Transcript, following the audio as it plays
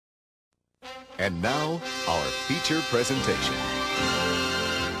And now, our feature presentation.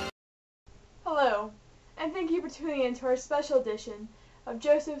 Hello, and thank you for tuning in to our special edition of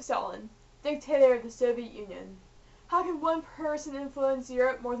Joseph Stalin, dictator of the Soviet Union. How can one person influence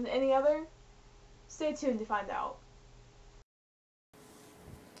Europe more than any other? Stay tuned to find out.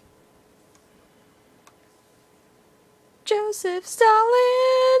 Joseph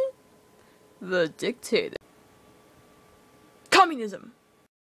Stalin, the dictator. Communism.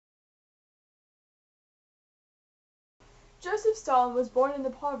 Joseph Stalin was born into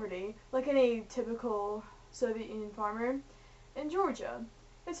poverty, like any typical Soviet Union farmer, in Georgia.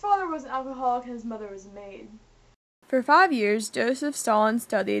 His father was an alcoholic and his mother was a maid. For 5 years, Joseph Stalin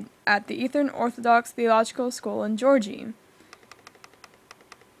studied at the Eastern Orthodox Theological School in Georgia.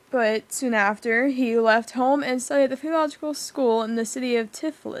 But soon after, he left home and studied at the theological school in the city of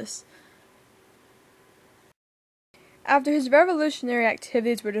Tiflis. After his revolutionary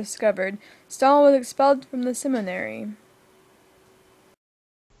activities were discovered, Stalin was expelled from the seminary.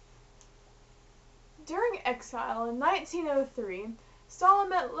 During exile in 1903, Stalin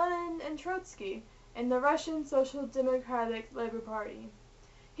met Lenin and Trotsky in the Russian Social Democratic Labor Party.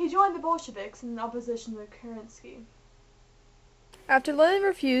 He joined the Bolsheviks in opposition to Kerensky. After Lenin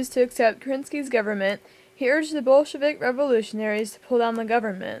refused to accept Kerensky's government, he urged the Bolshevik revolutionaries to pull down the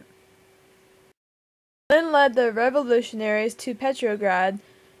government. Lenin led the revolutionaries to Petrograd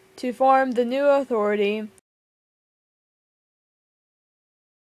to form the new authority.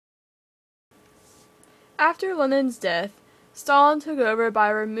 After Lenin's death, Stalin took over by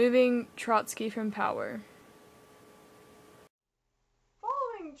removing Trotsky from power.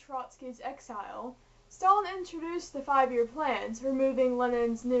 Following Trotsky's exile, Stalin introduced the five-year plans, removing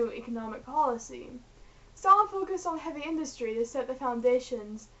Lenin's new economic policy. Stalin focused on heavy industry to set the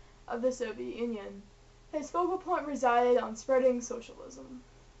foundations of the Soviet Union. His focal point resided on spreading socialism.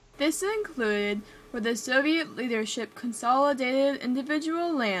 This included where the Soviet leadership consolidated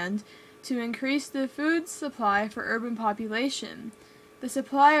individual land to increase the food supply for urban population, the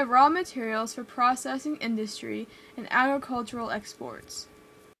supply of raw materials for processing industry, and agricultural exports.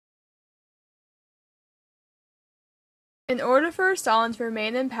 In order for Stalin to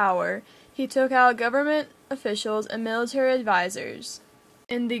remain in power, he took out government officials and military advisors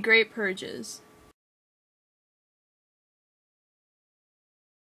in the Great Purges.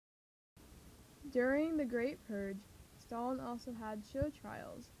 During the Great Purge, Stalin also had show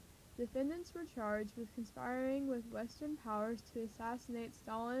trials. Defendants were charged with conspiring with Western powers to assassinate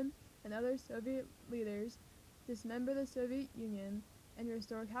Stalin and other Soviet leaders, dismember the Soviet Union, and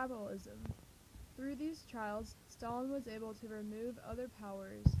restore capitalism. Through these trials, Stalin was able to remove other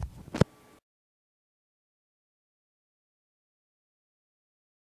powers.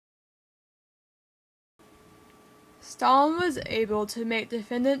 Stalin was able to make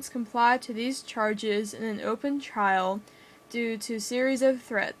defendants comply to these charges in an open trial due to a series of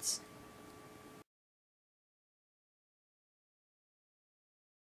threats.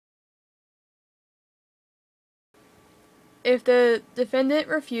 If the defendant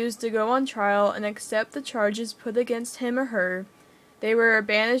refused to go on trial and accept the charges put against him or her, they were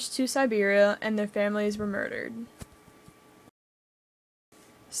banished to Siberia and their families were murdered.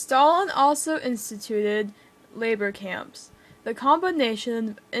 Stalin also instituted labor camps. The combination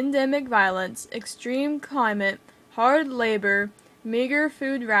of endemic violence, extreme climate, hard labor, meager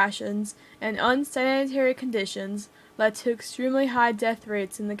food rations, and unsanitary conditions led to extremely high death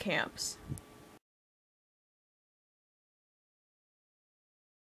rates in the camps.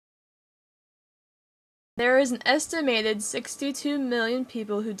 There is an estimated 62 million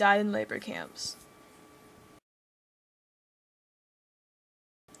people who died in labor camps.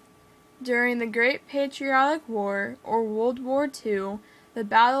 During the Great Patriotic War, or World War II, the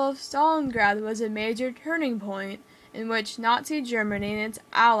Battle of Stalingrad was a major turning point in which Nazi Germany and its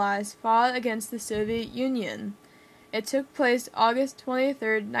allies fought against the Soviet Union. It took place August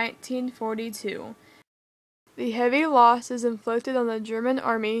 23, 1942. The heavy losses inflicted on the German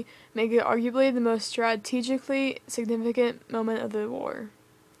army make it arguably the most strategically significant moment of the war.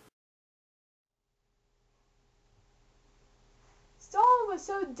 Stalin was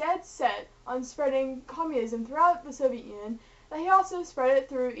so dead set on spreading communism throughout the Soviet Union that he also spread it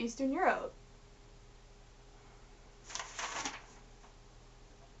through Eastern Europe.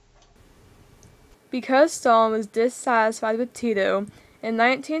 Because Stalin was dissatisfied with Tito, in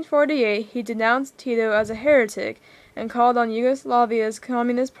 1948 he denounced Tito as a heretic and called on Yugoslavia's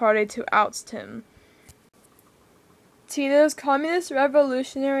Communist Party to oust him. Tito's communist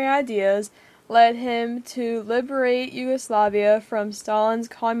revolutionary ideas led him to liberate Yugoslavia from Stalin's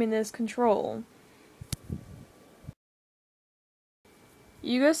communist control.